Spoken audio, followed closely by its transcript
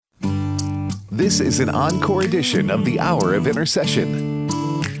This is an encore edition of the Hour of Intercession.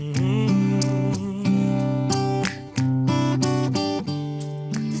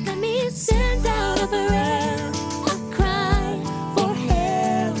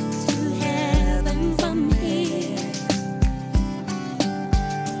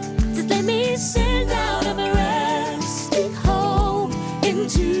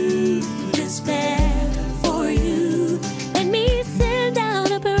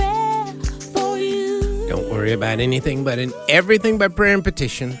 About anything but in everything by prayer and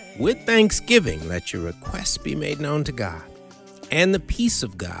petition, with thanksgiving, let your requests be made known to God. And the peace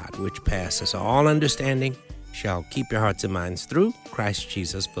of God, which passes all understanding, shall keep your hearts and minds through Christ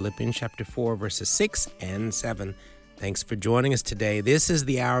Jesus. Philippians chapter 4, verses 6 and 7. Thanks for joining us today. This is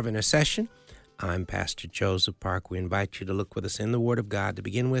the Hour of Intercession. I'm Pastor Joseph Park. We invite you to look with us in the Word of God to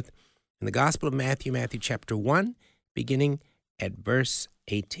begin with in the Gospel of Matthew, Matthew chapter 1, beginning at verse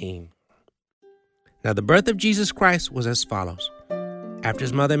 18. Now the birth of Jesus Christ was as follows. After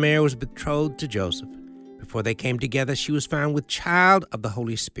his mother Mary was betrothed to Joseph, before they came together, she was found with child of the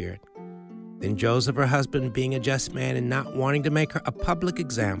Holy Spirit. Then Joseph, her husband, being a just man and not wanting to make her a public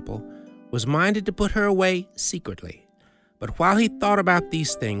example, was minded to put her away secretly. But while he thought about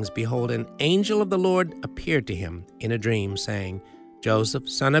these things, behold, an angel of the Lord appeared to him in a dream, saying, Joseph,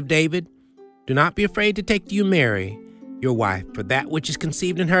 son of David, do not be afraid to take to you Mary, your wife, for that which is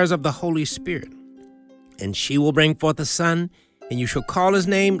conceived in her is of the Holy Spirit. And she will bring forth a son, and you shall call his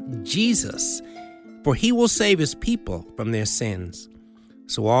name Jesus, for he will save his people from their sins.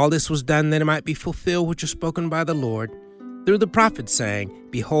 So all this was done that it might be fulfilled which was spoken by the Lord through the prophet, saying,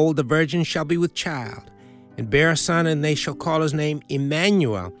 Behold, the virgin shall be with child, and bear a son, and they shall call his name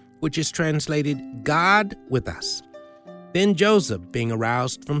Emmanuel, which is translated, God with us. Then Joseph, being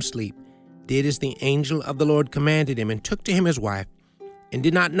aroused from sleep, did as the angel of the Lord commanded him, and took to him his wife, and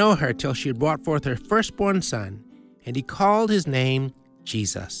did not know her till she had brought forth her firstborn son, and he called his name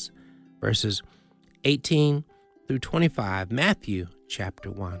Jesus. Verses 18 through 25, Matthew chapter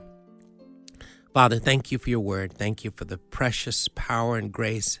 1. Father, thank you for your word. Thank you for the precious power and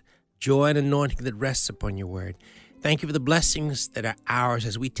grace, joy and anointing that rests upon your word. Thank you for the blessings that are ours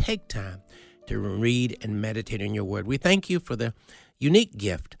as we take time to read and meditate on your word. We thank you for the unique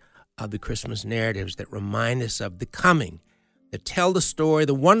gift of the Christmas narratives that remind us of the coming, that tell the story,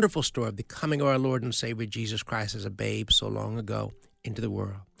 the wonderful story of the coming of our Lord and Savior Jesus Christ as a babe so long ago into the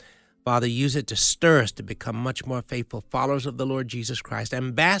world. Father, use it to stir us to become much more faithful followers of the Lord Jesus Christ,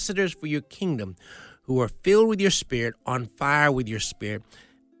 ambassadors for your kingdom who are filled with your Spirit, on fire with your Spirit,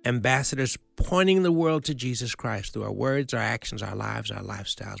 ambassadors pointing the world to Jesus Christ through our words, our actions, our lives, our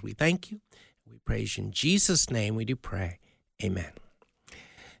lifestyles. We thank you. We praise you. In Jesus' name we do pray. Amen.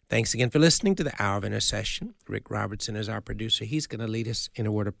 Thanks again for listening to the Hour of Intercession. Rick Robertson is our producer. He's going to lead us in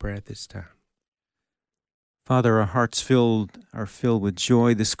a word of prayer at this time. Father, our hearts are filled with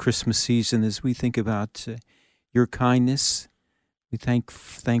joy this Christmas season as we think about your kindness. We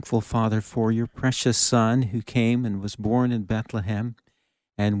thankful, Father, for your precious Son who came and was born in Bethlehem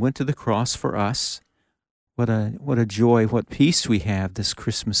and went to the cross for us. What a joy, what peace we have this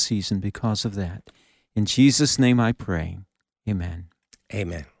Christmas season because of that. In Jesus' name I pray. Amen.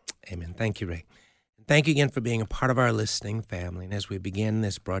 Amen. Amen. Thank you, Ray. Thank you again for being a part of our listening family. And as we begin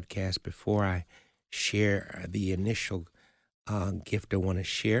this broadcast, before I share the initial gift I want to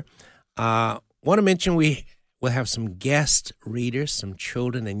share, want to mention we will have some guest readers, some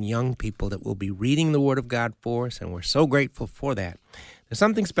children and young people that will be reading the Word of God for us, and we're so grateful for that. There's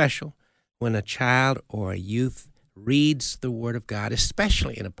something special when a child or a youth reads the Word of God,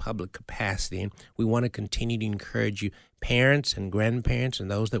 especially in a public capacity, and we want to continue to encourage you, parents and grandparents and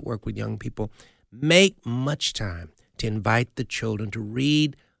those that work with young people, make much time to invite the children to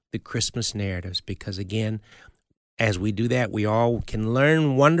read the Christmas narratives, because again, as we do that, we all can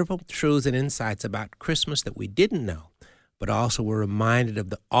learn wonderful truths and insights about Christmas that we didn't know, but also we're reminded of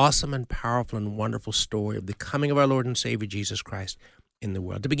the awesome and powerful and wonderful story of the coming of our Lord and Savior Jesus Christ in the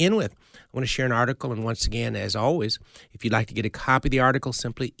world. To begin with, I want to share an article, and once again, as always, if you'd like to get a copy of the article,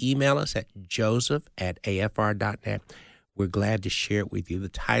 simply email us at joseph@afr.net. We're glad to share it with you. The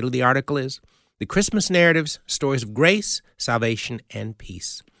title of the article is The Christmas Narratives, Stories of Grace, Salvation, and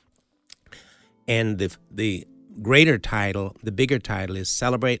Peace. And the greater title, the bigger title is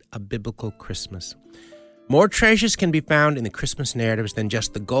Celebrate a Biblical Christmas. More treasures can be found in the Christmas narratives than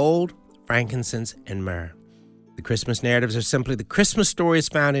just the gold, frankincense, and myrrh. The Christmas narratives are simply the Christmas stories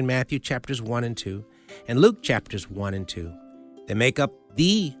found in Matthew chapters 1 and 2 and Luke chapters 1 and 2. They make up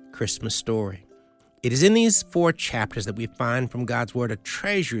the Christmas story. It is in these 4 chapters that we find from God's Word a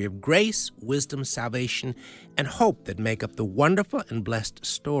treasury of grace, wisdom, salvation, and hope that make up the wonderful and blessed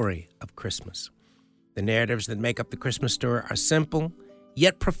story of Christmas. The narratives that make up the Christmas story are simple,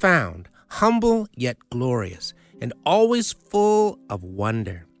 yet profound, humble, yet glorious, and always full of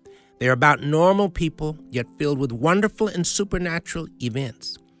wonder. They are about normal people, yet filled with wonderful and supernatural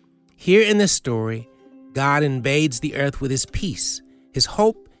events. Here in this story, God invades the earth with His peace, His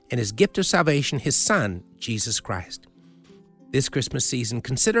hope, and His gift of salvation, His Son, Jesus Christ. This Christmas season,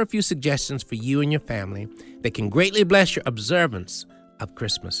 consider a few suggestions for you and your family that can greatly bless your observance of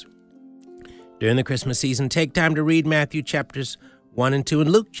Christmas. During the Christmas season, take time to read Matthew chapters 1 and 2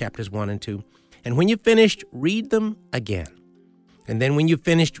 and Luke chapters 1 and 2. And when you've finished, read them again. And then when you've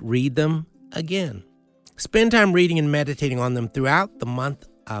finished, read them again. Spend time reading and meditating on them throughout the month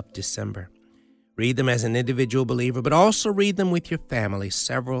of December. Read them as an individual believer, but also read them with your family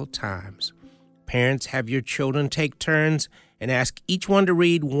several times. Parents, have your children take turns and ask each one to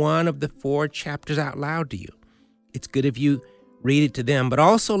read one of the 4 chapters out loud to you. It's good if you read it to them, but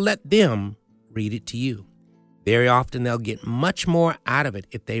also let them read it to you. Very often they'll get much more out of it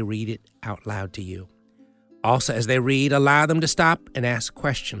if they read it out loud to you. Also, as they read, allow them to stop and ask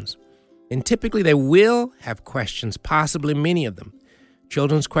questions. And typically they will have questions, possibly many of them.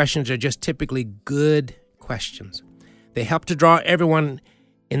 Children's questions are just typically good questions. They help to draw everyone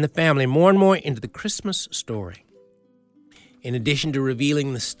in the family more and more into the Christmas story. In addition to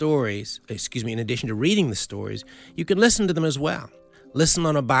reading the stories, you can listen to them as well. Listen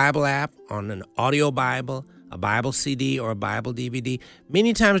on a Bible app, on an audio Bible, a Bible CD, or a Bible DVD.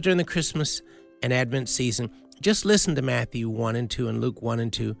 Many times during the Christmas and Advent season, just listen to Matthew 1 and 2 and Luke 1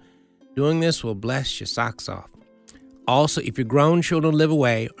 and 2. Doing this will bless your socks off. Also, if your grown children live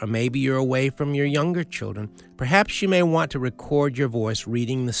away, or maybe you're away from your younger children, perhaps you may want to record your voice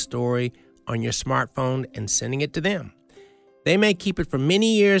reading the story on your smartphone and sending it to them. They may keep it for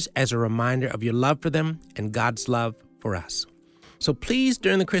many years as a reminder of your love for them and God's love for us. So please,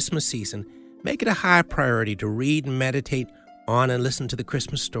 during the Christmas season, make it a high priority to read and meditate on and listen to the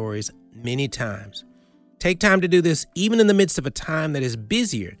Christmas stories many times. Take time to do this even in the midst of a time that is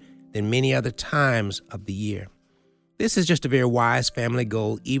busier than many other times of the year. This is just a very wise family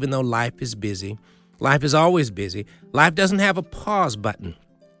goal, even though life is busy. Life is always busy. Life doesn't have a pause button.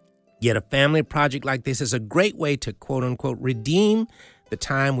 Yet a family project like this is a great way to, quote-unquote, redeem the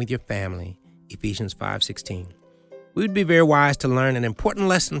time with your family, Ephesians 5:16. We would be very wise to learn an important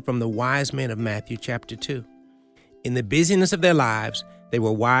lesson from the wise men of Matthew chapter 2. In the busyness of their lives, they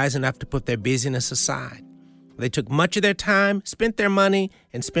were wise enough to put their busyness aside. They took much of their time, spent their money,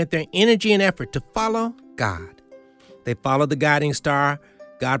 and spent their energy and effort to follow God. They followed the guiding star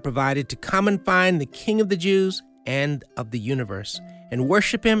God provided to come and find the King of the Jews and of the universe and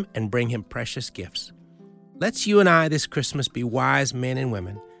worship Him and bring Him precious gifts. Let's you and I this Christmas be wise men and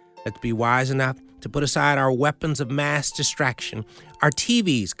women. Let's be wise enough to put aside our weapons of mass distraction, our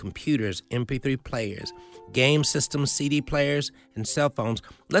TVs, computers, MP3 players, game systems, CD players, and cell phones.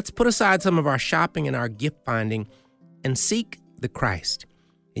 Let's put aside some of our shopping and our gift finding and seek the Christ.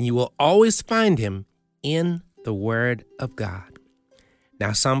 And you will always find Him in the Word of God.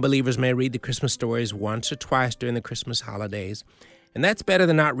 Now, some believers may read the Christmas stories once or twice during the Christmas holidays, and that's better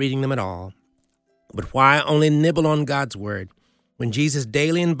than not reading them at all. But why only nibble on God's Word when Jesus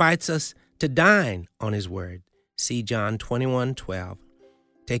daily invites us to dine on His Word? See John 21:12.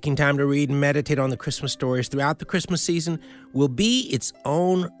 Taking time to read and meditate on the Christmas stories throughout the Christmas season will be its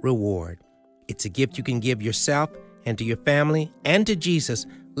own reward. It's a gift you can give yourself and to your family and to Jesus.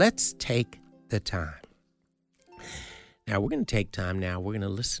 Let's take the time. Now, we're going to take time now. We're going to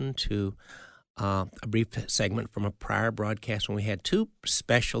listen to a brief segment from a prior broadcast when we had 2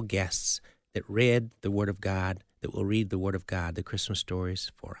 special guests that read the Word of God, that will read the Word of God, the Christmas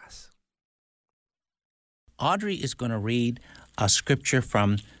stories for us. Audrey is going to read a scripture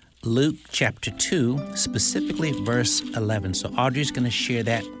from Luke chapter 2, specifically verse 11. So Audrey's going to share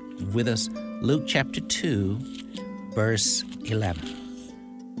that with us. Luke chapter 2, verse 11.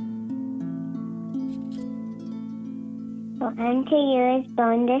 For unto you is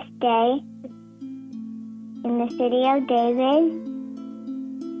born this day in the city of David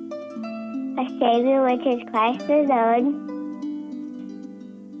a Savior, which is Christ the Lord.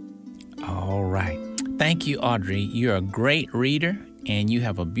 All right. Thank you, Audrey. You're a great reader, and you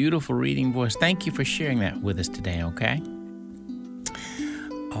have a beautiful reading voice. Thank you for sharing that with us today, okay?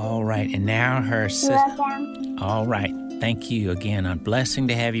 All right. And now her sister. Welcome. All right. Thank you again. A blessing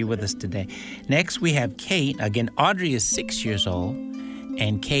to have you with us today. Next, we have Kate. Again, Audrey is 6 years old,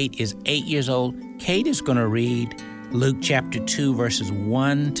 and Kate is 8 years old. Kate is going to read Luke chapter 2, verses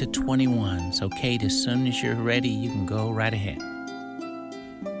 1 to 21. So, Kate, as soon as you're ready, you can go right ahead.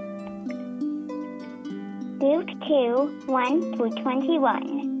 Luke 2, 1 through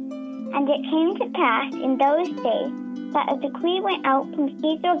 21. And it came to pass in those days that a decree went out from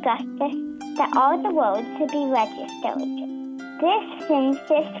Caesar Augustus that all the roads should be registered. This since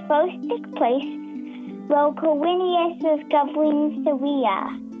this first took place while Quirinius was governing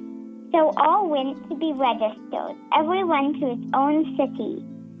Syria. So all went to be registered, everyone to his own city.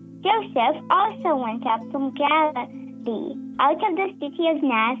 Joseph also went up from Galilee, out of the city of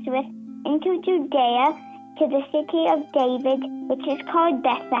Nazareth, into Judea, to the city of David, which is called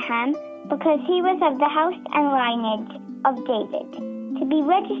Bethlehem, because he was of the house and lineage of David, to be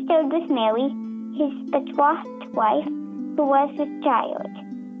registered with Mary, his betrothed wife, who was with child.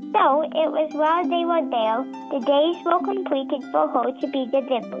 So it was while they were there, the days were completed for her to be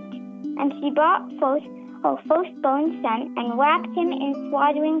delivered. And she brought forth her firstborn son, and wrapped him in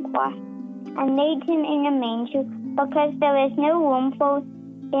swaddling cloths, and laid him in a manger, because there was no room for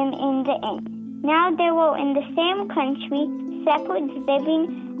him in the inn. Now there were in the same country shepherds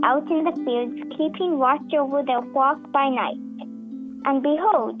living out in the fields, keeping watch over their flock by night. And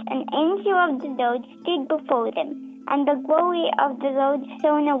behold, an angel of the Lord stood before them, and the glory of the Lord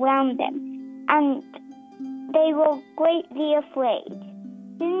shone around them, and they were greatly afraid.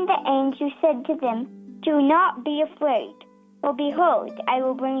 Then the angel said to them, "Do not be afraid, for behold, I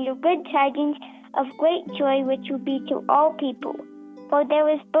will bring you good tidings of great joy, which will be to all people. For there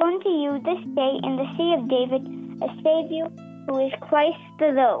is born to you this day in the city of David a Savior, who is Christ the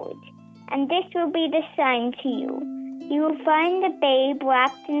Lord. And this will be the sign to you. You will find the babe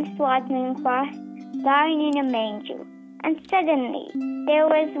wrapped in swaddling cloths, lying in a manger." And suddenly there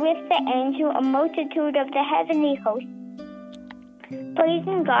was with the angel a multitude of the heavenly host,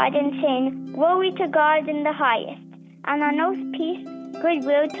 praising God and saying, "Glory to God in the highest, and on earth peace,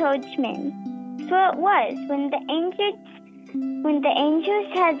 goodwill towards men." So it was, when the angels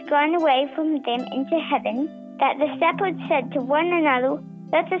had gone away from them into heaven, that the shepherds said to one another,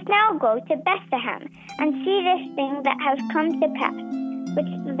 "Let us now go to Bethlehem, and see this thing that has come to pass,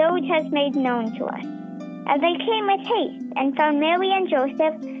 which the Lord has made known to us." And they came with haste, and found Mary and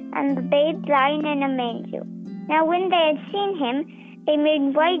Joseph, and the babe lying in a manger. Now when they had seen him, they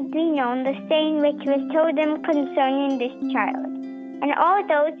made widely known the saying which was told them concerning this child. And all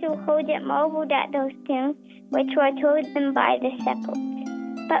those who heard it marveled at those things which were told them by the shepherds.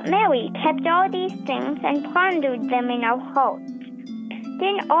 But Mary kept all these things, and pondered them in her heart.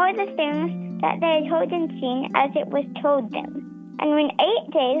 Then all the things that they had heard and seen, as it was told them. And when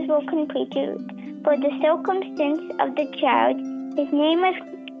 8 days were completed for the circumstance of the child, his name was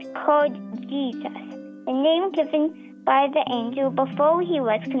called Jesus, the name given by the angel before he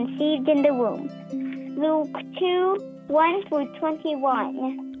was conceived in the womb. Luke 2, 1 through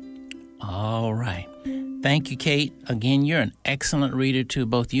 21. All right. Thank you, Kate. Again, you're an excellent reader, too.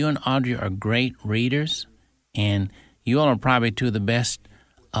 Both you and Audrey are great readers, and you all are probably two of the best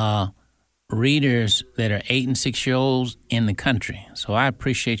readers that are 8 and 6-year-olds in the country. So I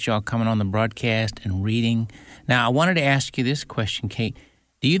appreciate y'all coming on the broadcast and reading. Now, I wanted to ask you this question, Kate.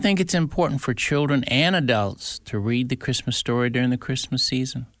 Do you think it's important for children and adults to read the Christmas story during the Christmas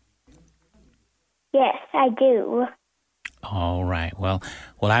season? Yes, I do. All right. Well,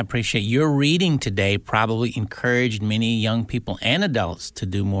 I appreciate your reading today. Probably encouraged many young people and adults to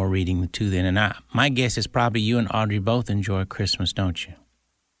do more reading too. Then, and my guess is probably you and Audrey both enjoy Christmas, don't you?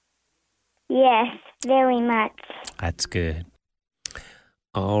 Yes, very much. That's good.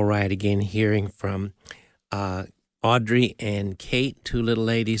 All right. Again, hearing from Audrey and Kate, two little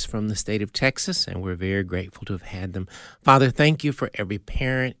ladies from the state of Texas, and we're very grateful to have had them. Father, thank you for every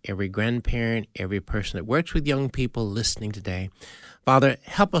parent, every grandparent, every person that works with young people listening today. Father,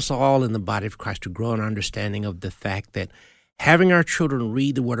 help us all in the body of Christ to grow an understanding of the fact that having our children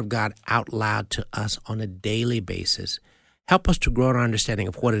read the Word of God out loud to us on a daily basis, help us to grow an understanding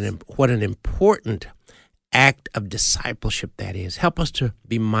of what an important act of discipleship that is. Help us to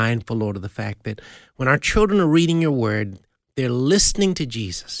be mindful, Lord, of the fact that when our children are reading your word, they're listening to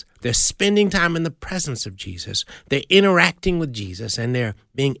Jesus. They're spending time in the presence of Jesus. They're interacting with Jesus, and they're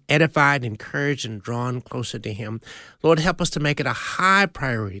being edified, encouraged, and drawn closer to him. Lord, help us to make it a high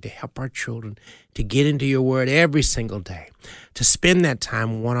priority to help our children to get into your word every single day, to spend that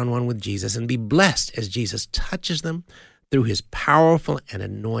time one-on-one with Jesus and be blessed as Jesus touches them through his powerful and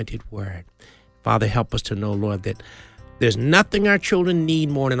anointed word. Father, help us to know, Lord, that there's nothing our children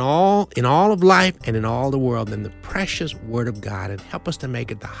need more in all of life and in all the world than the precious Word of God. And help us to make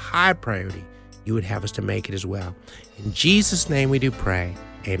it the high priority you would have us to make it as well. In Jesus' name we do pray.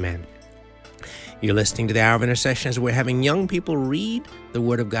 Amen. You're listening to the Hour of Intercession as we're having young people read the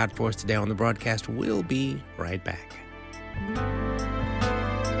Word of God for us today on the broadcast. We'll be right back.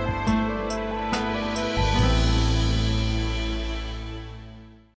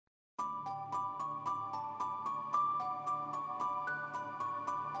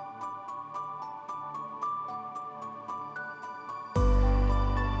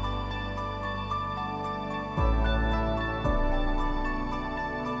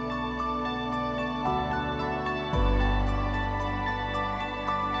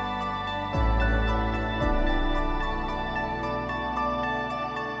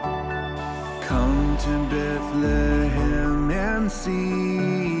 Come to Bethlehem and see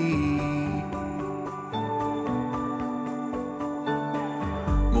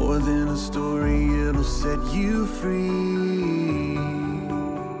more than a story, it'll set you free.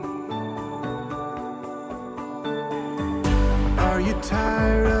 Are you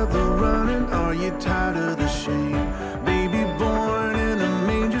tired of the running? Are you tired of the shame? Baby born in a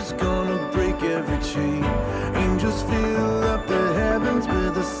manger's gonna break every chain. Angels fill up the heavens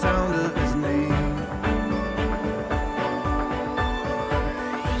with the sound of his name.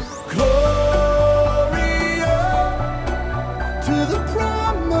 Gloria to the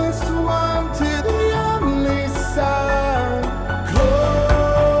promised one, to the only Son.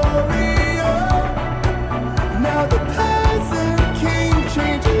 Gloria, now the peasant king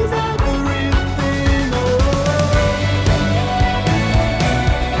changes everything. Oh.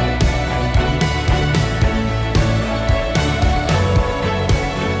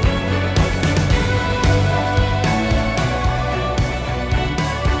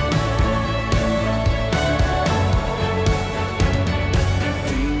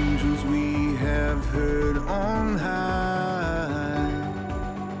 Angels we have heard on high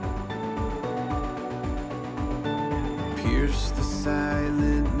pierce the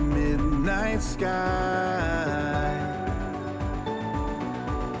silent midnight sky.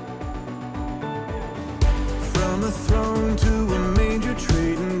 From a throne to a manger,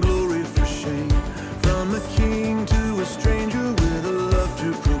 trading glory for shame. From a king to a stranger with a love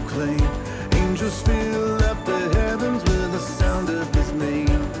to proclaim. Angels fill up the heavens with the sound of his name.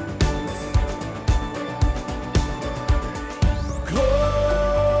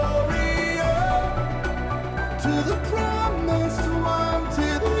 Gloria to the promised one, to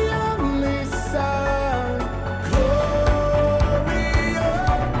the only Son. Gloria,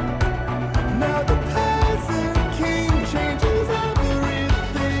 now the peasant king changes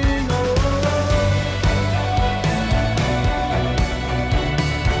everything. Oh.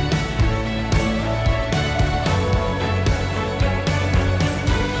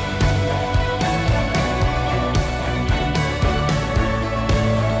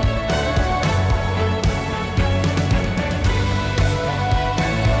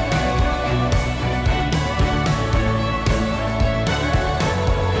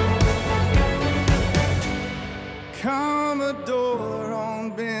 Come adore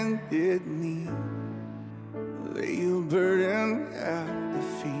on bended knee, lay your burden at the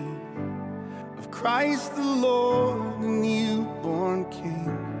feet of Christ the Lord, the newborn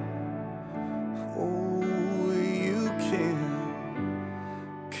King. Oh, you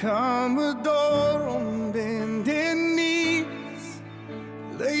can come adore on bended knees,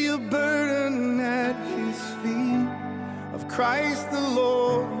 lay your burden at his feet of Christ the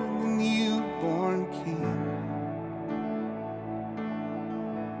Lord, the newborn King.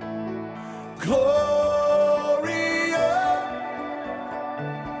 Gloria,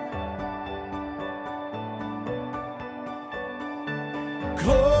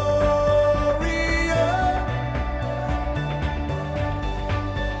 Gloria,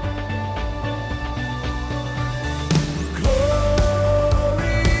 Gloria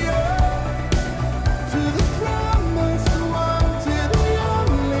to the promised one, to the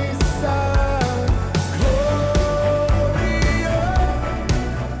only Son. Gloria,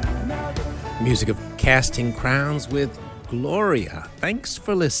 now the Music of Casting Crowns with Gloria. Thanks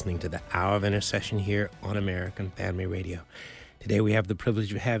for listening to the Hour of Intercession here on American Family Radio. Today we have the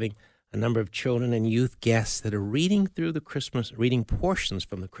privilege of having a number of children and youth guests that are reading portions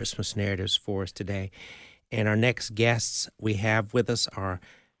from the Christmas narratives for us today. And our next guests we have with us are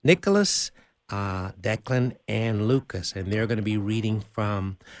Nicholas, Declan, and Lucas, and they're going to be reading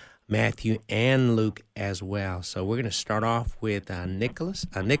from Matthew and Luke as well. So we're going to start off with Nicholas.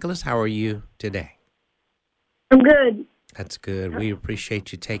 Nicholas, how are you today? I'm good. That's good. We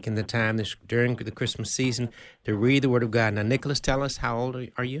appreciate you taking the time during the Christmas season to read the Word of God. Now, Nicholas, tell us, how old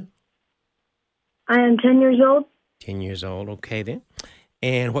are you? I am 10 years old. 10 years old. Okay, then.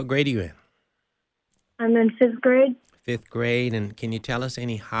 And what grade are you in? I'm in 5th grade. 5th grade. And can you tell us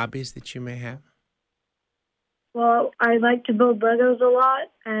any hobbies that you may have? Well, I like to build Legos a lot,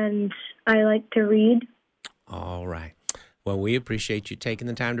 and I like to read. All right. Well, we appreciate you taking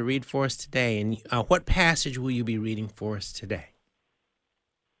the time to read for us today. And what passage will you be reading for us today?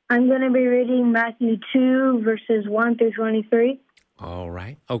 I'm going to be reading Matthew 2, verses 1 through 23. All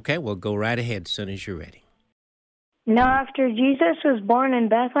right. Okay, well, go right ahead as soon as you're ready. Now after Jesus was born in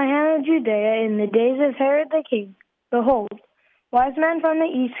Bethlehem of Judea in the days of Herod the king, behold, wise men from the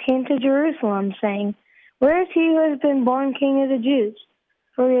east came to Jerusalem, saying, Where is he who has been born King of the Jews?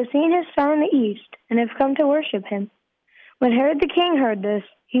 For we have seen his star in the east, and have come to worship him. When Herod the king heard this,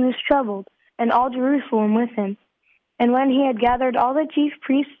 he was troubled, and all Jerusalem with him. And when he had gathered all the chief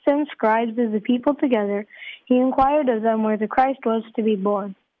priests and scribes of the people together, he inquired of them where the Christ was to be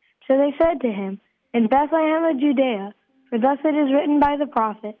born. So they said to him, In Bethlehem of Judea, for thus it is written by the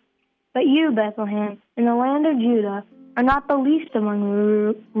prophet, But you, Bethlehem, in the land of Judah, are not the least among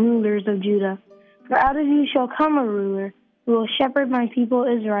the rulers of Judah. For out of you shall come a ruler, who will shepherd my people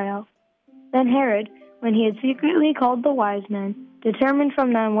Israel. Then Herod, when he had secretly called the wise men, determined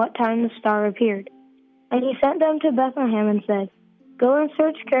from them what time the star appeared. And he sent them to Bethlehem and said, Go and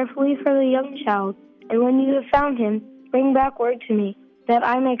search carefully for the young child, and when you have found him, bring back word to me, that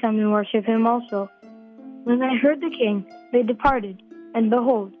I may come and worship him also. When they heard the king, they departed, and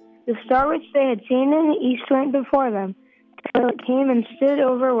behold, the star which they had seen in the east went before them, till it came and stood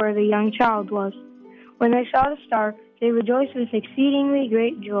over where the young child was. When they saw the star, they rejoiced with exceedingly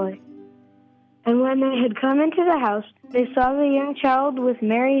great joy. And when they had come into the house, they saw the young child with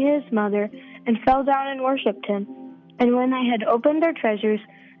Mary his mother, and fell down and worshipped him. And when they had opened their treasures,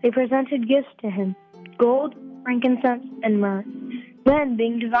 they presented gifts to him, gold, frankincense, and myrrh. Then,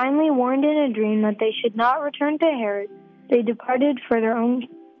 being divinely warned in a dream that they should not return to Herod, they departed for their own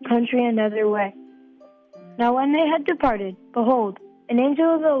country another way. Now when they had departed, behold, an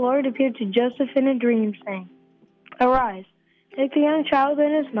angel of the Lord appeared to Joseph in a dream, saying, Arise, take the young child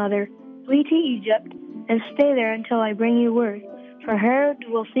and his mother, flee to Egypt, and stay there until I bring you word, for Herod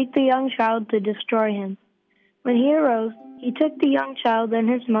will seek the young child to destroy him. When he arose, he took the young child and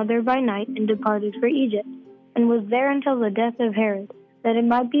his mother by night and departed for Egypt, and was there until the death of Herod, that it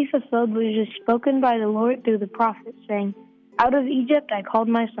might be fulfilled which is spoken by the Lord through the prophet, saying, Out of Egypt I called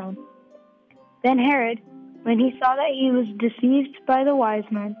my son. Then Herod, when he saw that he was deceived by the wise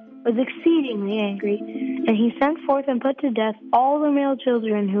men, was exceedingly angry, and he sent forth and put to death all the male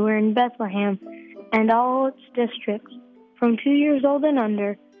children who were in Bethlehem and all its districts, from 2 years old and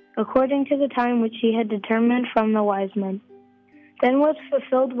under, according to the time which he had determined from the wise men. Then was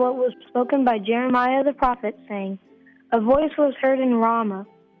fulfilled what was spoken by Jeremiah the prophet, saying, A voice was heard in Ramah,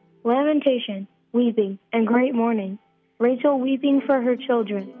 lamentation, weeping, and great mourning, Rachel weeping for her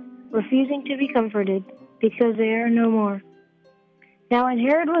children, refusing to be comforted, because they are no more. Now when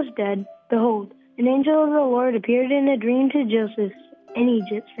Herod was dead, behold, an angel of the Lord appeared in a dream to Joseph in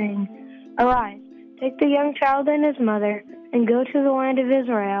Egypt, saying, Arise, take the young child and his mother, and go to the land of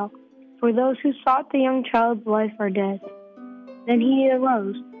Israel, for those who sought the young child's life are dead. Then he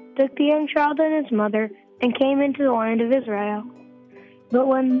arose, took the young child and his mother, and came into the land of Israel. But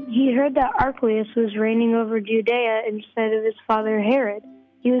when he heard that Archelaus was reigning over Judea instead of his father Herod,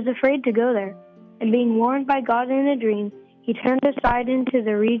 he was afraid to go there, and being warned by God in a dream, he turned aside into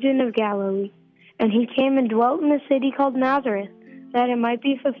the region of Galilee. And he came and dwelt in the city called Nazareth, that it might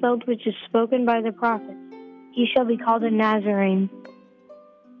be fulfilled which is spoken by the prophet. He shall be called a Nazarene.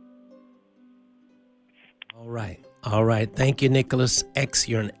 All right. Thank you, Nicholas X.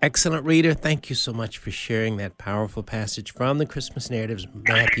 You're an excellent reader. Thank you so much for sharing that powerful passage from the Christmas narratives,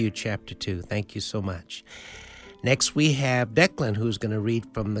 Matthew chapter 2. Thank you so much. Next, we have Declan, who's going to read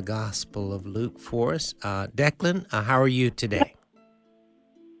from the Gospel of Luke for us. Declan, how are you today?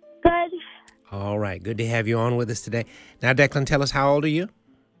 Good. All right. Good to have you on with us today. Now, Declan, tell us, how old are you?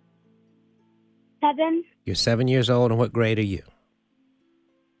 7. You're 7 years old, and what grade are you?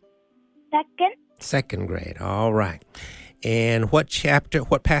 2nd. Second grade. All right. And what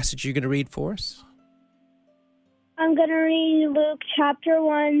passage are you going to read for us? I'm going to read Luke chapter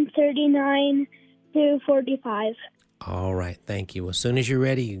 1, 39 through 45. All right. Thank you. As soon as you're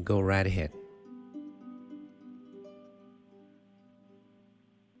ready, you can go right ahead.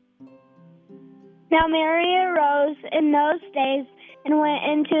 Now Mary arose in those days and went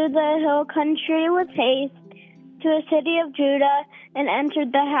into the hill country with haste to a city of Judah, and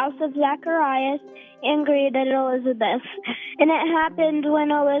entered the house of Zacharias and greeted Elizabeth. And it happened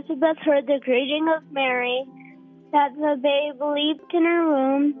when Elizabeth heard the greeting of Mary that the babe leaped in her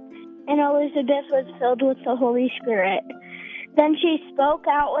womb, and Elizabeth was filled with the Holy Spirit. Then she spoke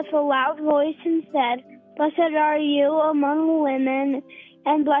out with a loud voice and said, Blessed are you among women,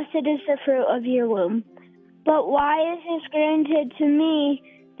 and blessed is the fruit of your womb. But why is this granted to me,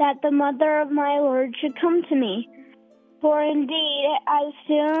 that the mother of my Lord should come to me? For indeed, as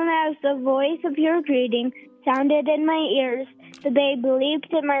soon as the voice of your greeting sounded in my ears, the babe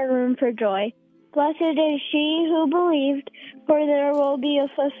leaped in my room for joy. Blessed is she who believed, for there will be a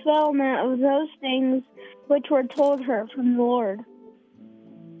fulfillment of those things which were told her from the Lord.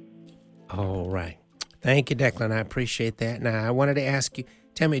 All right. Thank you, Declan. I appreciate that. Now, I wanted to ask you,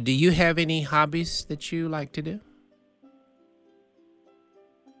 tell me, do you have any hobbies that you like to do?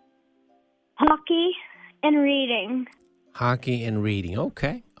 Hockey and reading. Hockey and reading.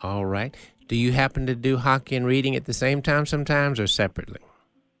 Okay. All right. Do you happen to do hockey and reading at the same time sometimes or separately?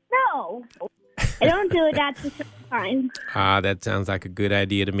 No, I don't do it at the same time. That sounds like a good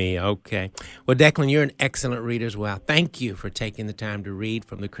idea to me. Okay. Well, Declan, you're an excellent reader as well. Thank you for taking the time to read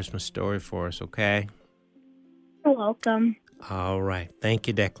from the Christmas story for us, okay? You're welcome. All right. Thank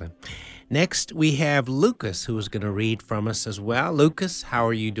you, Declan. Next, we have Lucas, who is going to read from us as well. Lucas, how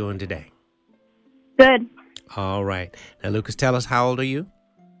are you doing today? Good. All right. Now, Lucas, tell us, how old are you?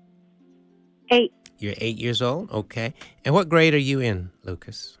 8. You're 8 years old? Okay. And what grade are you in,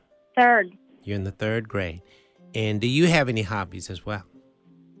 Lucas? 3rd. You're in the 3rd grade. And do you have any hobbies as well?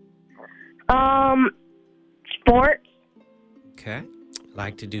 Sports. Okay.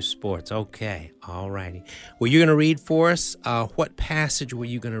 Like to do sports. Okay. All righty. Well, you're going to read for us. What passage were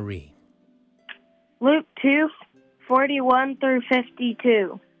you going to read? Luke 2:41 through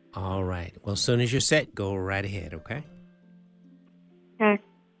 52. All right. Well, as soon as you're set, go right ahead, okay? Okay.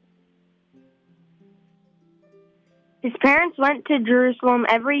 His parents went to Jerusalem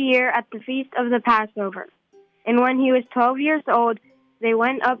every year at the feast of the Passover. And when he was 12 years old, they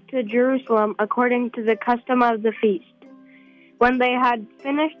went up to Jerusalem according to the custom of the feast. When they had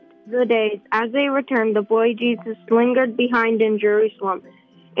finished the days, as they returned, the boy Jesus lingered behind in Jerusalem.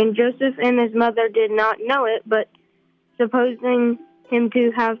 And Joseph and his mother did not know it, but supposing him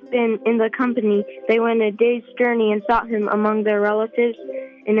to have been in the company, they went a day's journey and sought him among their relatives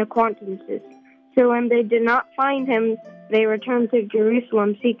and acquaintances. So when they did not find him, they returned to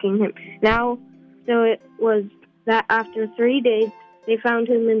Jerusalem seeking him. Now, so it was that after 3 days, they found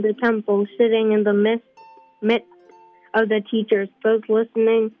him in the temple, sitting in the midst of the teachers, both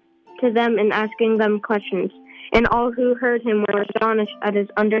listening to them and asking them questions. And all who heard him were astonished at his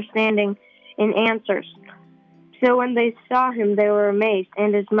understanding and answers. So when they saw him, they were amazed.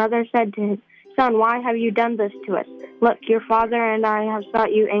 And his mother said to him, "Son, why have you done this to us? Look, your father and I have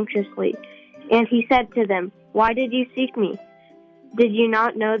sought you anxiously." And he said to them, "Why did you seek me? Did you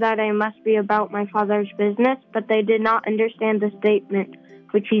not know that I must be about my father's business?" But they did not understand the statement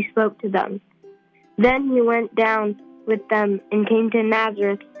which he spoke to them. Then he went down with them and came to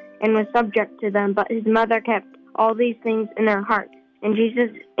Nazareth and was subject to them. But his mother kept all these things in her heart. And Jesus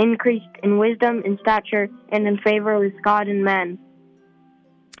increased in wisdom and stature and in favor with God and men.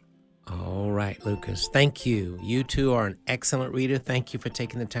 All right, Lucas. Thank you. You two are an excellent reader. Thank you for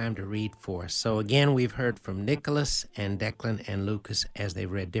taking the time to read for us. So again, we've heard from Nicholas and Declan and Lucas as they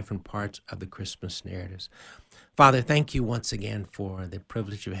read different parts of the Christmas narratives. Father, thank you once again for the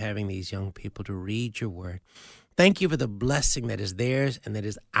privilege of having these young people to read your word. Thank you for the blessing that is theirs and that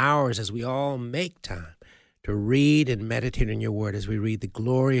is ours as we all make time to read and meditate on your word as we read the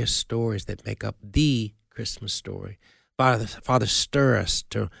glorious stories that make up the Christmas story. Father, stir us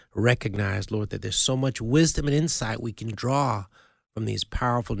to recognize, Lord, that there's so much wisdom and insight we can draw from these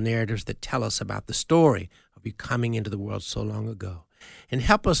powerful narratives that tell us about the story of you coming into the world so long ago. And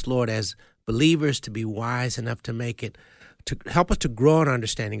help us, Lord, as believers to be wise enough to make it, to help us to grow an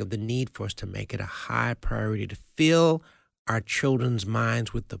understanding of the need for us to make it a high priority to fill our children's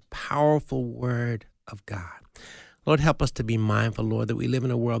minds with the powerful word of God. Lord, help us to be mindful, Lord, that we live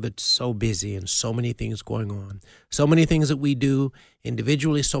in a world that's so busy and so many things going on. So many things that we do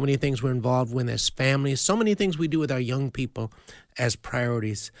individually, so many things we're involved with as families, so many things we do with our young people as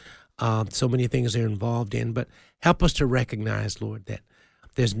priorities, so many things they're involved in. But help us to recognize, Lord, that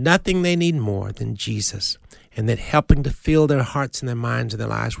there's nothing they need more than Jesus, and that helping to fill their hearts and their minds and their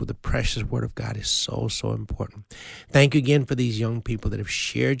lives with the precious word of God is so, so important. Thank you again for these young people that have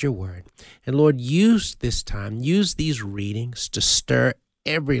shared your word. And Lord, use this time, use these readings to stir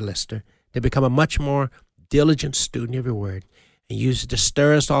every listener to become a much more diligent student of your word, and use it to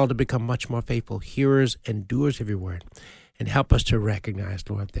stir us all to become much more faithful hearers and doers of your word. And help us to recognize,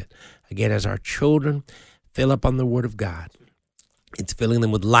 Lord, that again, as our children fill up on the word of God, it's filling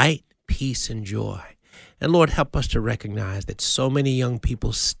them with light, peace, and joy. And Lord, help us to recognize that so many young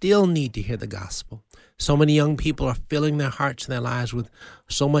people still need to hear the gospel. So many young people are filling their hearts and their lives with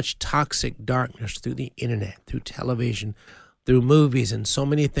so much toxic darkness through the internet, through television, through movies and so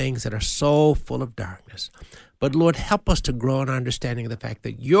many things that are so full of darkness. But Lord, help us to grow in our understanding of the fact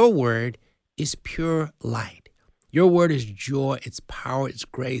that your word is pure light. Your word is joy, it's power, it's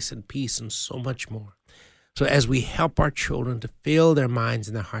grace and peace and so much more. So as we help our children to fill their minds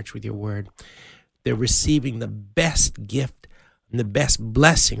and their hearts with your word, they're receiving the best gift and the best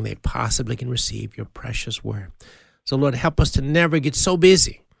blessing they possibly can receive, your precious word. So Lord, help us to never get so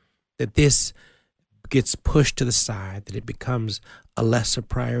busy that this gets pushed to the side, that it becomes a lesser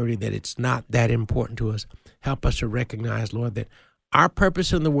priority, that it's not that important to us. Help us to recognize, Lord, that our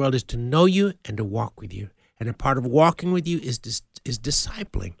purpose in the world is to know you and to walk with you. And a part of walking with you is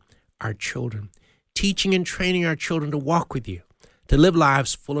discipling our children, teaching and training our children to walk with you, to live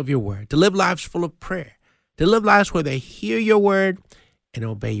lives full of your word, to live lives full of prayer, to live lives where they hear your word and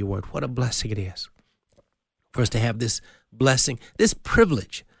obey your word. What a blessing it is for us to have this blessing, this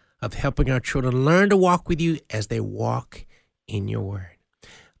privilege of helping our children learn to walk with you as they walk in your word.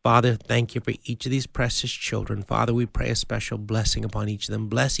 Father, thank you for each of these precious children. Father, we pray a special blessing upon each of them.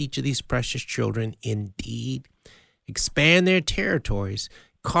 Bless each of these precious children indeed. Expand their territories.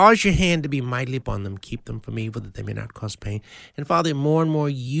 Cause your hand to be mightily upon them. Keep them from evil, that they may not cause pain. And Father, more and more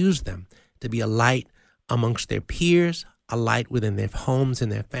use them to be a light amongst their peers, a light within their homes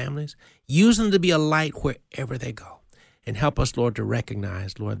and their families. Use them to be a light wherever they go. And help us, Lord, to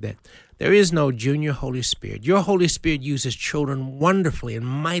recognize, Lord, that there is no junior Holy Spirit. Your Holy Spirit uses children wonderfully and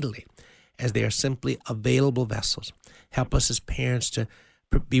mightily as they are simply available vessels. Help us as parents to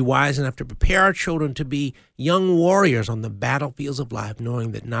be wise enough to prepare our children to be young warriors on the battlefields of life,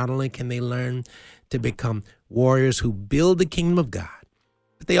 knowing that not only can they learn to become warriors who build the kingdom of God,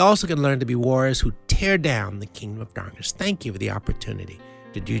 but they also can learn to be warriors who tear down the kingdom of darkness. Thank you for the opportunity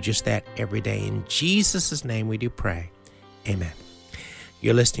to do just that every day. In Jesus' name we do pray. Amen.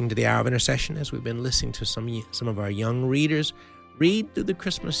 You're listening to the Hour of Intercession as we've been listening to some of our young readers read through the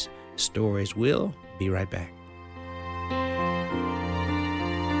Christmas stories. We'll be right back.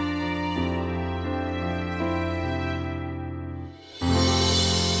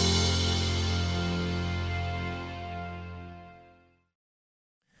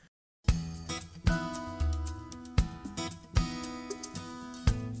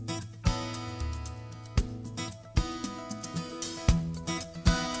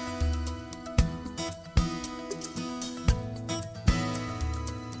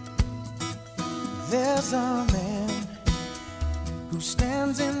 There's a man who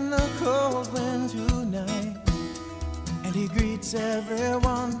stands in the cold wind tonight, and he greets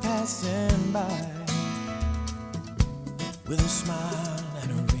everyone passing by with a smile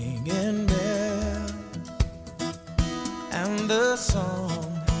and a ringing bell. And the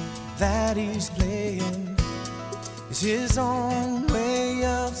song that he's playing is his own way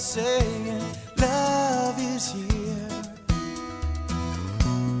of saying love is here.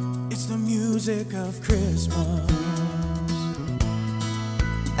 The music of Christmas.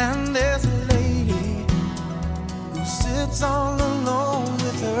 And there's a lady who sits all alone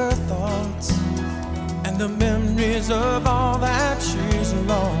with her thoughts and the memories of all that she's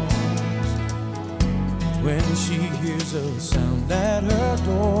lost when she hears a sound at her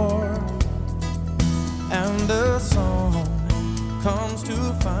door, and the song comes to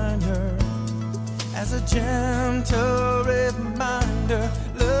find her as a gentle reminder.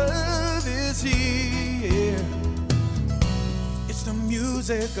 Love is here. It's the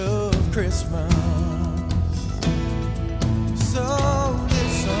music of Christmas. So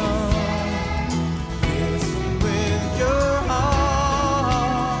listen with your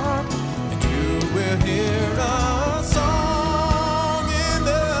heart, and you will hear a song in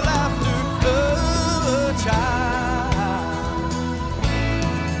the laughter of a child.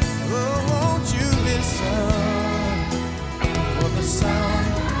 Oh, won't you listen for the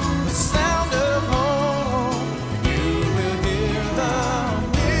sound of home? You will hear the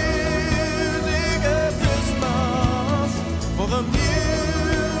music of Christmas, for the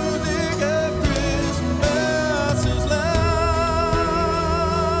music of Christmas is love.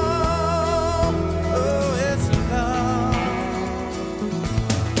 Oh, it's love.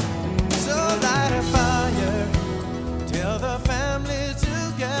 So light a fire, tell the family to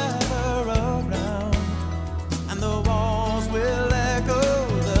gather around, and the walls will echo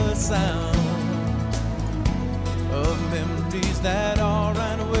the sound of memories that are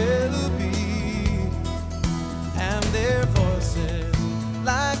and will be, and their voices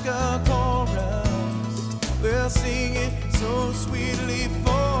like a chorus will sing it so sweetly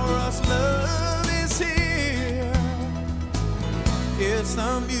for us. Love is here. It's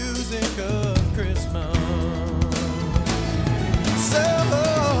the music of Christmas. So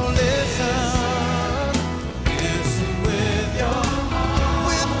listen with your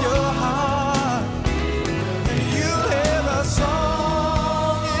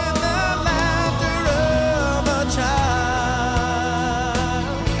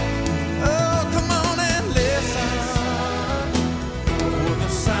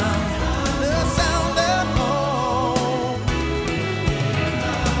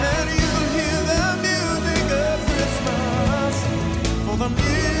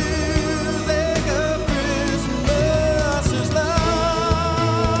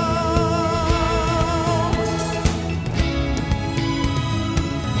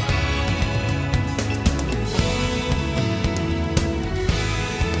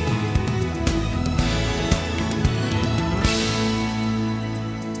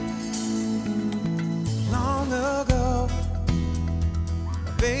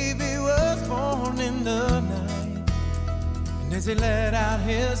as he let out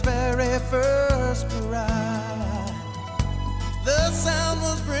his very first cry. The sound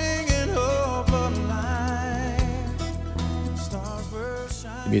was bringing hope alive. Stars were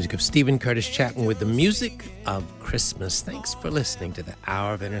shining. The music of Stephen Curtis Chapman with the music of Christmas. Thanks for listening to the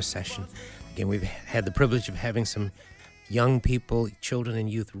Hour of Intercession. Again, we've had the privilege of having some young people, children and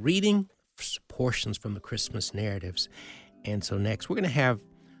youth, reading portions from the Christmas narratives. And so next, we're going to have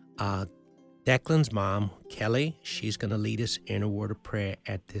Declan's mom, Kelly. She's going to lead us in a word of prayer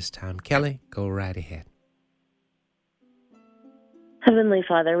at this time. Kelly, go right ahead. Heavenly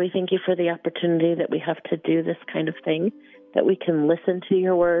Father, we thank you for the opportunity that we have to do this kind of thing, that we can listen to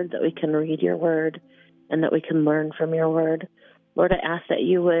your word, that we can read your word, and that we can learn from your word. Lord, I ask that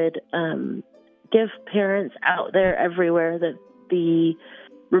you would give parents out there everywhere that the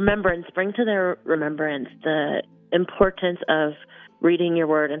remembrance, bring to their remembrance the importance of reading your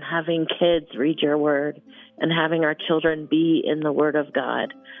word and having kids read your word and having our children be in the word of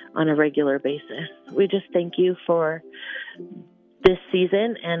God on a regular basis. We just thank you for this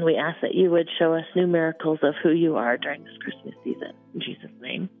season, and we ask that you would show us new miracles of who you are during this Christmas season. In Jesus'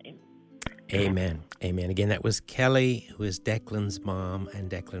 name, amen. Amen. Amen. Again, that was Kelly, who is Declan's mom, and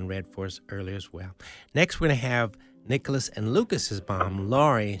Declan read for us earlier as well. Next, we're going to have Nicholas and Lucas's mom,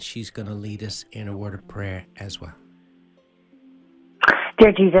 Laurie, and she's going to lead us in a word of prayer as well.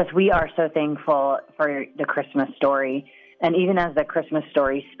 Dear Jesus, we are so thankful for the Christmas story. And even as the Christmas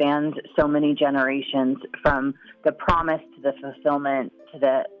story spans so many generations, from the promise to the fulfillment to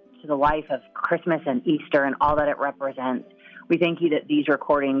the life of Christmas and Easter and all that it represents, we thank you that these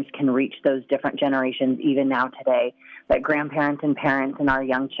recordings can reach those different generations even now today, that grandparents and parents and our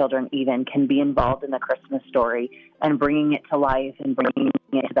young children even can be involved in the Christmas story and bringing it to life and bringing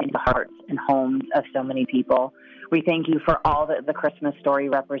it to the hearts and homes of so many people. We thank you for all that the Christmas story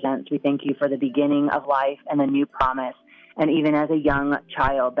represents. We thank you for the beginning of life and the new promise. And even as a young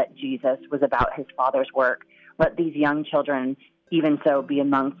child, that Jesus was about his Father's work. Let these young children, even so, be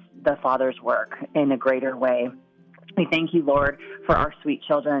amongst the Father's work in a greater way. We thank you, Lord, for our sweet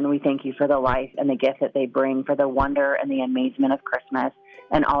children. We thank you for the life and the gift that they bring, for the wonder and the amazement of Christmas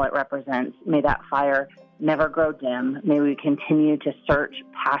and all it represents. May that fire never grow dim. May we continue to search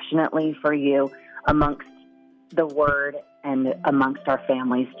passionately for you amongst the Word and amongst our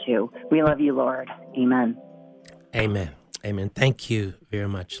families, too. We love you, Lord. Amen. Amen. Amen. Thank you very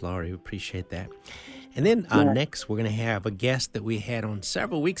much, Laurie. We appreciate that. And then next, we're going to have a guest that we had on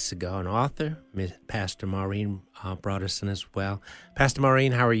several weeks ago, an author, Pastor Maureen brought us in as well. Pastor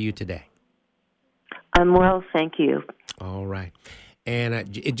Maureen, how are you today? I'm well, thank you. All right.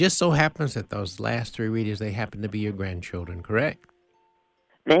 And it just so happens that those last three readers, they happen to be your grandchildren, correct?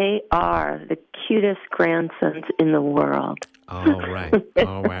 They are the cutest grandsons in the world. All right.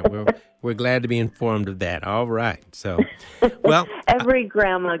 All right. We're glad to be informed of that. All right. So, well. Every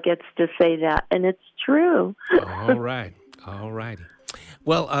grandma gets to say that, and it's true. All right. All righty.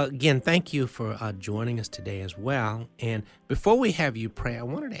 Well, again, thank you for joining us today as well. And before we have you pray, I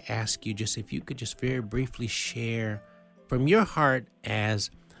wanted to ask you just if you could just very briefly share from your heart as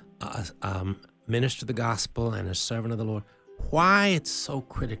a minister of the gospel and a servant of the Lord, why it's so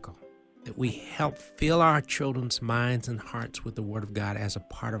critical that we help fill our children's minds and hearts with the Word of God as a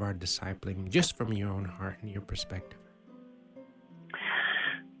part of our discipling, just from your own heart and your perspective.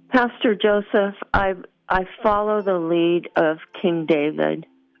 Pastor Joseph, I follow the lead of King David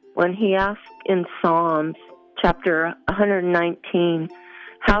when he asked in Psalms chapter 119,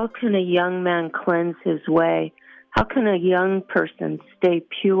 how can a young man cleanse his way? How can a young person stay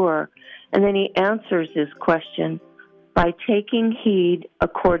pure? And then he answers his question, by taking heed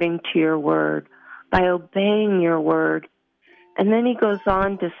according to your word, by obeying your word. And then he goes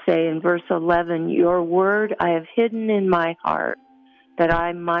on to say in verse 11, your word I have hidden in my heart, that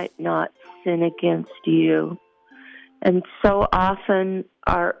I might not sin against you. And so often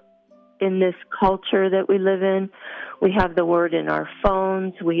in this culture that we live in, we have the word in our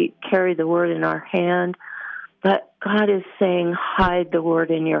phones, we carry the word in our hand, but God is saying, hide the word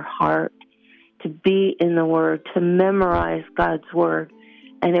in your heart, to be in the Word, to memorize God's Word,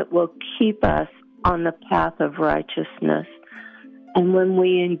 and it will keep us on the path of righteousness. And when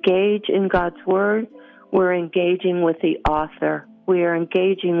we engage in God's Word, we're engaging with the author. We are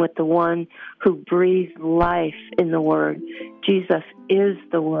engaging with the one who breathed life in the Word. Jesus is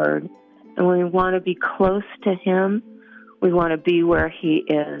the Word. And when we want to be close to Him, we want to be where He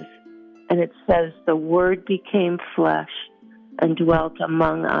is. And it says, the Word became flesh and dwelt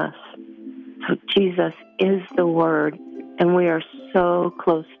among us. So Jesus is the Word, and we are so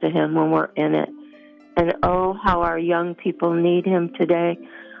close to Him when we're in it. And oh, how our young people need Him today,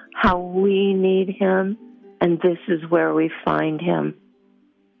 how we need Him, and this is where we find him.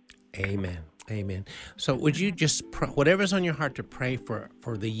 Amen. Amen. So would you just, whatever's on your heart, to pray for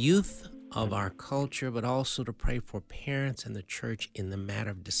the youth of our culture, but also to pray for parents and the church in the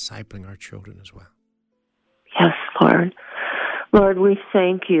matter of discipling our children as well? Yes, Lord. Lord, we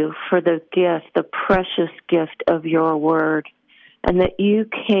thank you for the gift, the precious gift of your word, and that you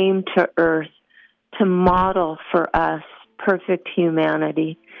came to earth to model for us perfect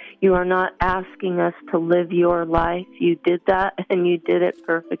humanity. You are not asking us to live your life. You did that, and you did it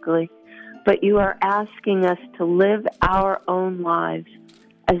perfectly. But you are asking us to live our own lives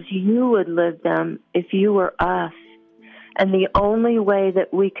as you would live them if you were us. And the only way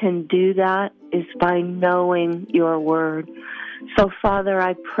that we can do that is by knowing your word. So, Father,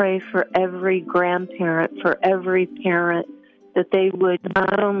 I pray for every grandparent, for every parent, that they would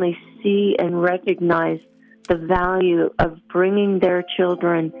not only see and recognize the value of bringing their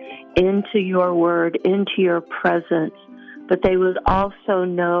children into your word, into your presence, but they would also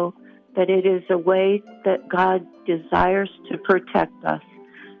know that it is a way that God desires to protect us,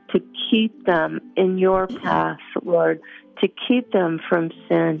 to keep them in your path, Lord, to keep them from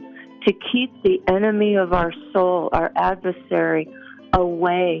sin, to keep the enemy of our soul, our adversary,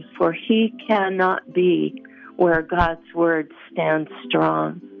 away, for he cannot be where God's word stands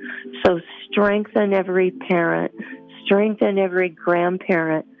strong. So strengthen every parent, strengthen every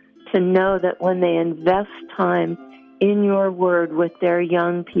grandparent to know that when they invest time in your word with their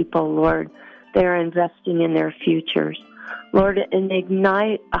young people, Lord, they're investing in their futures. Lord, and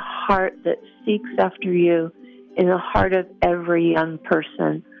ignite a heart that seeks after you in the heart of every young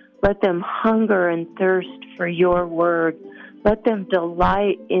person. Let them hunger and thirst for your word. Let them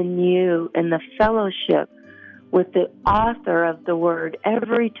delight in you and the fellowship with the author of the word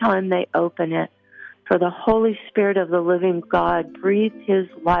every time they open it. For the Holy Spirit of the living God breathed his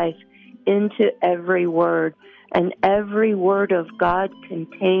life into every word, and every word of God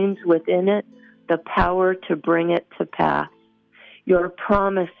contains within it the power to bring it to pass. Your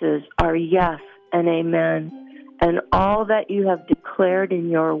promises are yes and amen, and all that you have declared in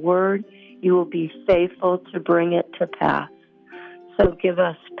your word, you will be faithful to bring it to pass. So give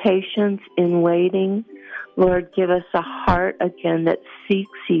us patience in waiting. Lord, give us a heart again that seeks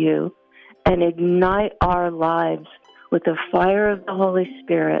you, and ignite our lives with the fire of the Holy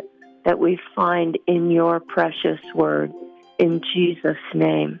Spirit that we find in your precious word. In Jesus'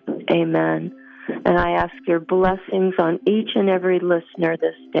 name, amen. And I ask your blessings on each and every listener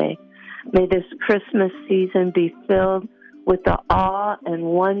this day. May this Christmas season be filled with the awe and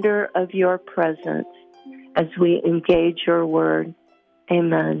wonder of your presence as we engage your word.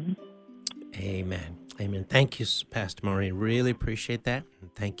 Amen. Amen. Amen. Thank you, Pastor Maureen. Really appreciate that.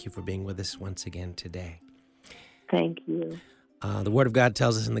 And thank you for being with us once again today. Thank you. The Word of God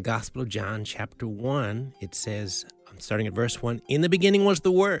tells us in the Gospel of John, chapter 1, it says, starting at verse 1, "In the beginning was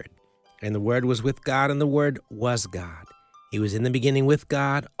the Word, and the Word was with God, and the Word was God. He was in the beginning with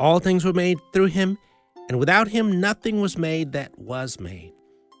God. All things were made through him, and without him nothing was made that was made.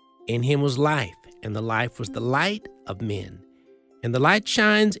 In him was life, and the life was the light of men. And the light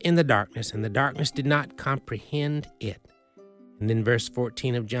shines in the darkness, and the darkness did not comprehend it." And in verse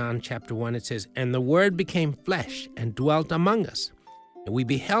 14 of John chapter 1, it says, "And the Word became flesh and dwelt among us. And we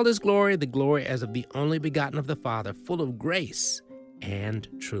beheld his glory, the glory as of the only begotten of the Father, full of grace and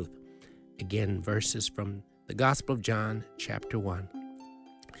truth." Again, verses from the Gospel of John chapter 1.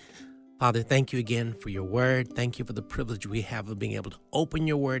 Father, thank you again for your word. Thank you for the privilege we have of being able to open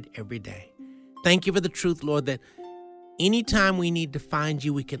your word every day. Thank you for the truth, Lord, that anytime we need to find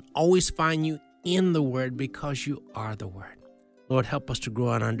you, we can always find you in the word because you are the word. Lord, help us to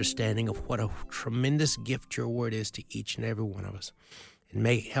grow an understanding of what a tremendous gift your word is to each and every one of us. And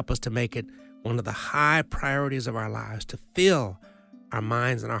help us to make it one of the high priorities of our lives, to fill our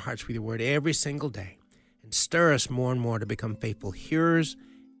minds and our hearts with your word every single day. And stir us more and more to become faithful hearers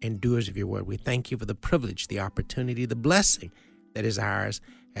and doers of your word. We thank you for the privilege, the opportunity, the blessing that is ours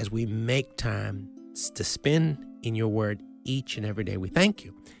as we make time to spend in your word each and every day. We thank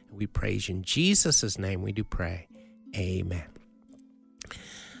you and we praise you. In Jesus' name we do pray. Amen.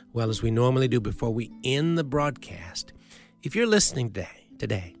 Well, as we normally do before we end the broadcast, if you're listening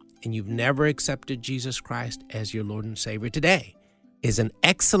today and you've never accepted Jesus Christ as your Lord and Savior, today is an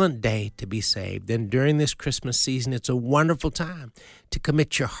excellent day to be saved. And during this Christmas season, it's a wonderful time to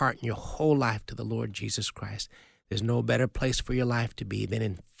commit your heart and your whole life to the Lord Jesus Christ. There's no better place for your life to be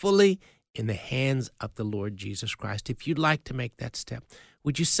than fully in the hands of the Lord Jesus Christ. If you'd like to make that step,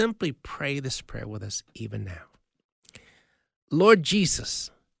 would you simply pray this prayer with us even now? Lord Jesus,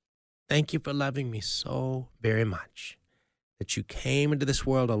 thank you for loving me so very much that you came into this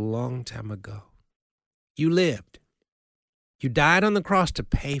world a long time ago. You lived. You died on the cross to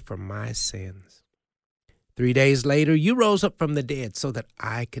pay for my sins. 3 days later, you rose up from the dead so that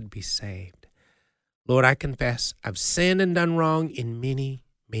I could be saved. Lord, I confess I've sinned and done wrong in many,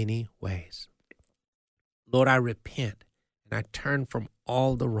 many ways. Lord, I repent and I turn from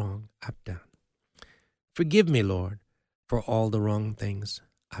all the wrong I've done. Forgive me, Lord, for all the wrong things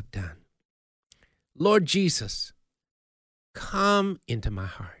I've done. Lord Jesus, come into my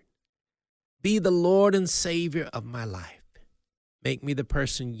heart. Be the Lord and Savior of my life. Make me the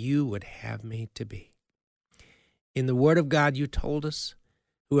person you would have me to be. In the Word of God, you told us,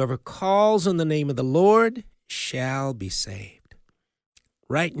 whoever calls on the name of the Lord shall be saved.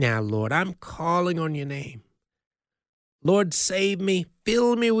 Right now, Lord, I'm calling on your name. Lord, save me.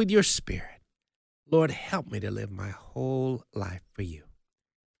 Fill me with your Spirit. Lord, help me to live my whole life for you.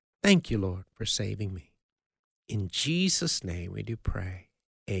 Thank you, Lord, for saving me. In Jesus' name we do pray.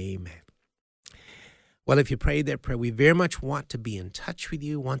 Amen. Well, if you prayed that prayer, we very much want to be in touch with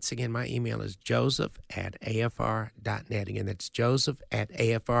you. Once again, my email is joseph@afr.net. Again, that's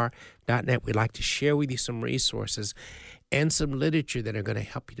joseph@afr.net. We'd like to share with you some resources and some literature that are going to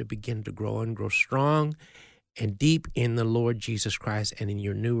help you to begin to grow and grow strong and deep in the Lord Jesus Christ and in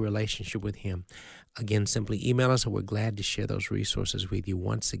your new relationship with him. Again, simply email us, and we're glad to share those resources with you.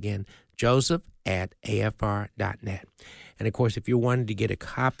 Once again, joseph@afr.net. And, of course, if you wanted to get a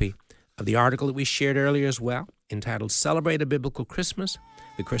copy of the article that we shared earlier as well, entitled Celebrate a Biblical Christmas,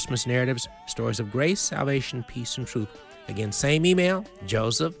 The Christmas Narratives, Stories of Grace, Salvation, Peace, and Truth. Again, same email,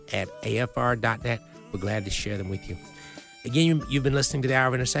 joseph@afr.net. We're glad to share them with you. Again, you've been listening to the Hour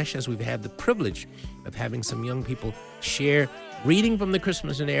of Intercession as we've had the privilege of having some young people share reading from the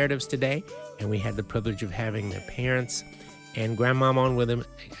Christmas narratives today, and we had the privilege of having their parents and grandmom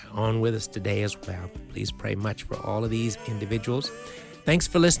on with us today as well. Please pray much for all of these individuals. Thanks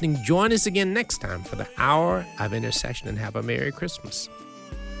for listening. Join us again next time for the Hour of Intercession, and have a Merry Christmas.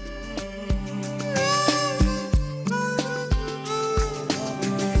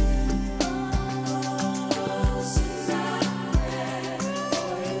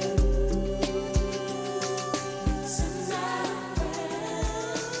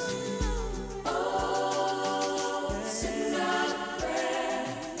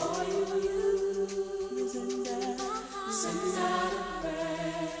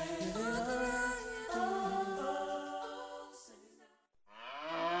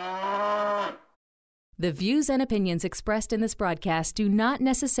 The views and opinions expressed in this broadcast do not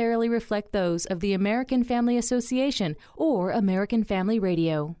necessarily reflect those of the American Family Association or American Family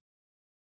Radio.